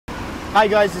Hi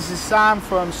guys, this is Sam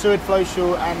from Seward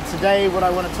Social, and today what I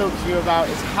want to talk to you about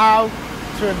is how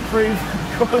to improve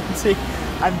the quality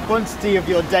and quantity of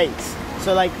your dates.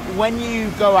 So like when you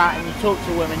go out and you talk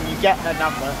to a woman, you get her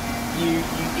number, you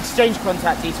exchange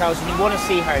contact details and you want to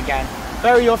see her again.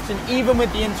 Very often, even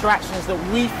with the interactions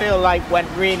that we feel like went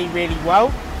really, really well,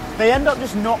 they end up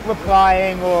just not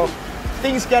replying, or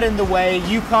things get in the way.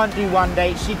 You can't do one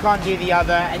date, she can't do the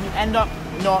other, and you end up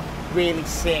not really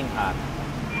seeing her.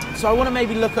 So I want to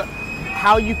maybe look at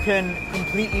how you can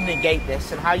completely negate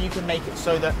this and how you can make it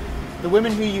so that the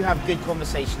women who you have good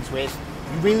conversations with,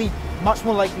 you're really much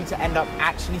more likely to end up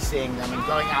actually seeing them and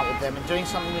going out with them and doing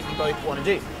something that you both want to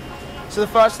do. So the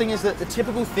first thing is that the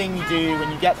typical thing you do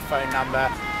when you get the phone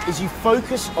number is you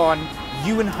focus on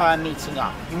you and her meeting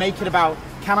up. You make it about,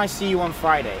 can I see you on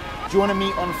Friday? Do you want to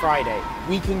meet on Friday?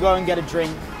 We can go and get a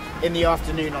drink in the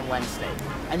afternoon on Wednesday.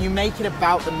 And you make it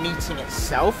about the meeting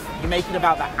itself. You make it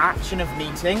about the action of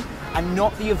meeting and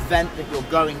not the event that you're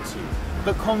going to.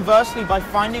 But conversely, by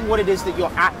finding what it is that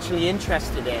you're actually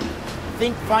interested in,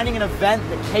 finding an event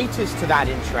that caters to that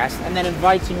interest and then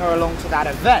inviting her along to that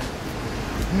event.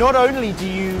 Not only do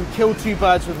you kill two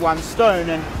birds with one stone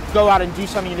and go out and do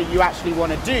something that you actually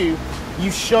want to do, you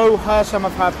show her some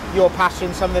of your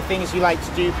passion, some of the things you like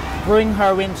to do, bring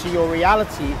her into your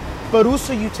reality, but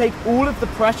also you take all of the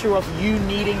pressure off you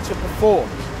needing to perform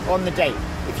on the date.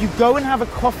 If you go and have a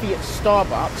coffee at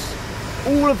Starbucks,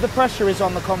 all of the pressure is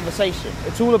on the conversation.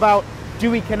 It's all about,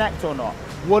 do we connect or not?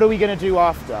 What are we going to do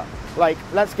after? Like,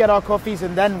 let's get our coffees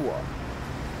and then what?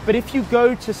 But if you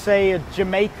go to, say, a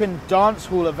Jamaican dance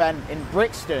hall event in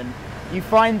Brixton, you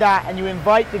find that and you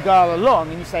invite the girl along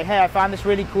and you say, hey, I found this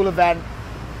really cool event.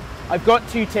 I've got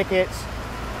 2 tickets.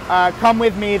 Come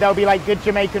with me. There'll be like good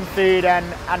Jamaican food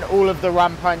and all of the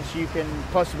rum punch you can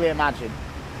possibly imagine.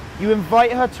 You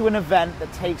invite her to an event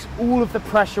that takes all of the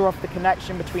pressure off the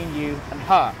connection between you and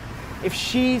her. If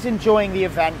she's enjoying the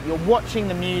event, you're watching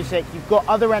the music, you've got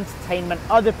other entertainment,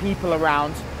 other people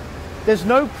around, there's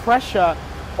no pressure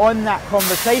on that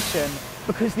conversation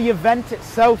because the event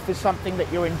itself is something that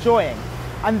you're enjoying.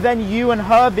 And then you and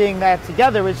her being there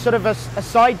together is sort of a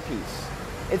side piece.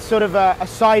 It's sort of a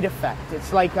side effect.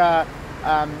 It's like a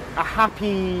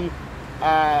happy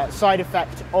side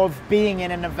effect of being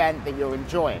in an event that you're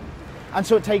enjoying. And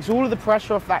so it takes all of the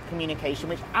pressure off that communication,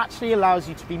 which actually allows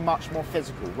you to be much more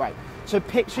physical, right? So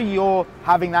picture you're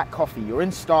having that coffee. You're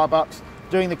in Starbucks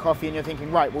doing the coffee and you're thinking,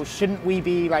 right, well, shouldn't we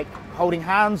be like holding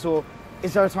hands, or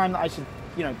is there a time that I should,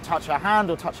 touch her hand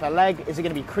or touch her leg? Is it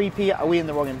going to be creepy? Are we in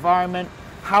the wrong environment?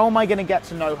 How am I going to get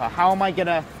to know her? How am I going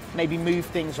to maybe move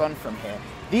things on from here?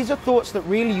 These are thoughts that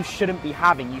really you shouldn't be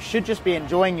having. You should just be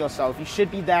enjoying yourself. You should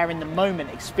be there in the moment,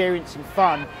 experiencing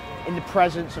fun in the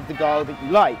presence of the girl that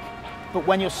you like. But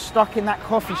when you're stuck in that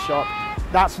coffee shop,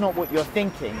 that's not what you're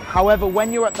thinking. However,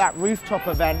 when you're at that rooftop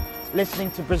event,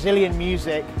 listening to Brazilian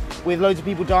music with loads of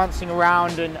people dancing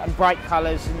around and bright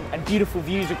colors and beautiful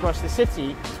views across the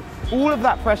city, all of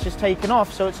that pressure's taken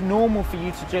off, so it's normal for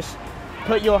you to just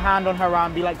put your hand on her arm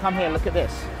and be like, come here, look at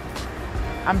this.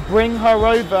 And bring her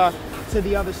over to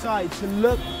the other side to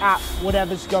look at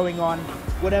whatever's going on,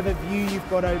 whatever view you've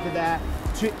got over there,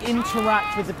 to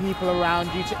interact with the people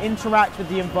around you, to interact with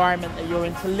the environment that you're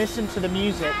in, to listen to the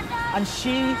music. And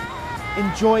she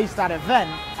enjoys that event,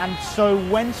 and so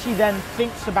when she then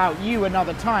thinks about you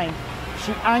another time,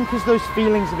 she anchors those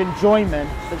feelings of enjoyment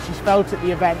that she's felt at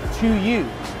the event to you.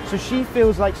 So she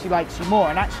feels like she likes you more,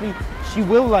 and actually she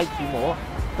will like you more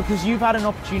because you've had an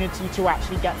opportunity to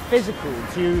actually get physical,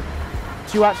 to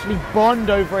actually bond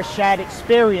over a shared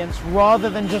experience rather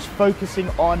than just focusing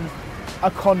on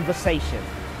a conversation.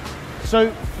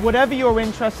 So whatever your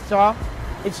interests are,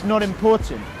 it's not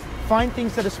important. Find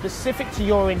things that are specific to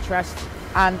your interests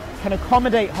and can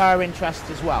accommodate her interests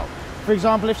as well. For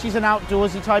example, if she's an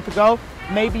outdoorsy type of girl,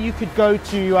 maybe you could go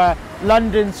to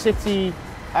London City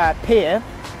Pier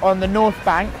on the North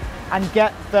Bank and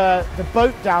get the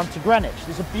boat down to Greenwich.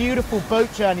 There's a beautiful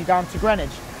boat journey down to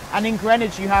Greenwich. And in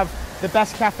Greenwich you have the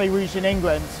best Café Rouge in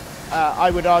England,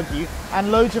 I would argue,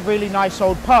 and loads of really nice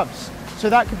old pubs. So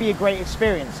that could be a great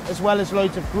experience, as well as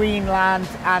loads of green land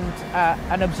and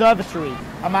an observatory,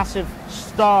 a massive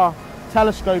star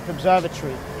telescope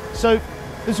observatory. So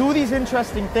there's all these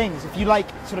interesting things. If you like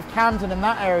sort of Camden and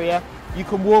that area, you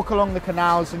can walk along the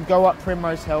canals and go up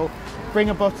Primrose Hill, bring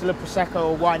a bottle of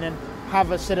Prosecco or wine and have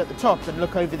a sit at the top and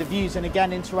look over the views and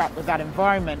again interact with that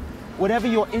environment. Whatever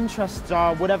your interests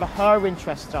are, whatever her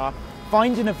interests are,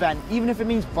 find an event, even if it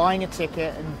means buying a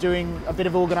ticket and doing a bit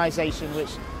of organisation,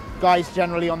 which guys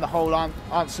generally on the whole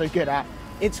aren't so good at.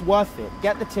 It's worth it.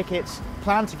 Get the tickets,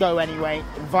 plan to go anyway,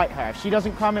 invite her. If she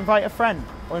doesn't come, invite a friend.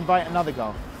 or invite another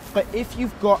girl. But if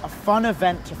you've got a fun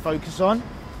event to focus on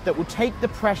that will take the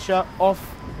pressure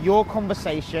off your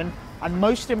conversation, and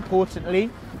most importantly,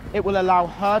 it will allow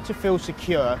her to feel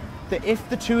secure that if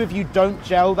the two of you don't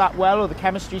gel that well or the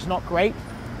chemistry's not great,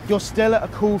 you're still at a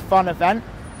cool, fun event,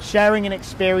 sharing an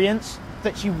experience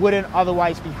that you wouldn't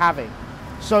otherwise be having.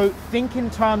 So think in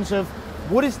terms of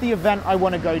what is the event I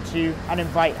want to go to and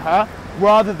invite her,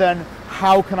 rather than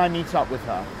how can I meet up with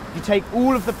her. You take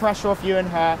all of the pressure off you and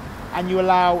her, and you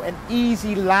allow an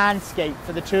easy landscape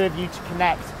for the two of you to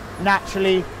connect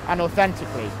naturally and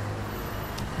authentically.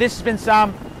 This has been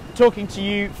Sam talking to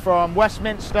you from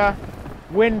Westminster.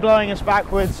 Wind blowing us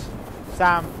backwards.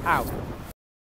 Sam out.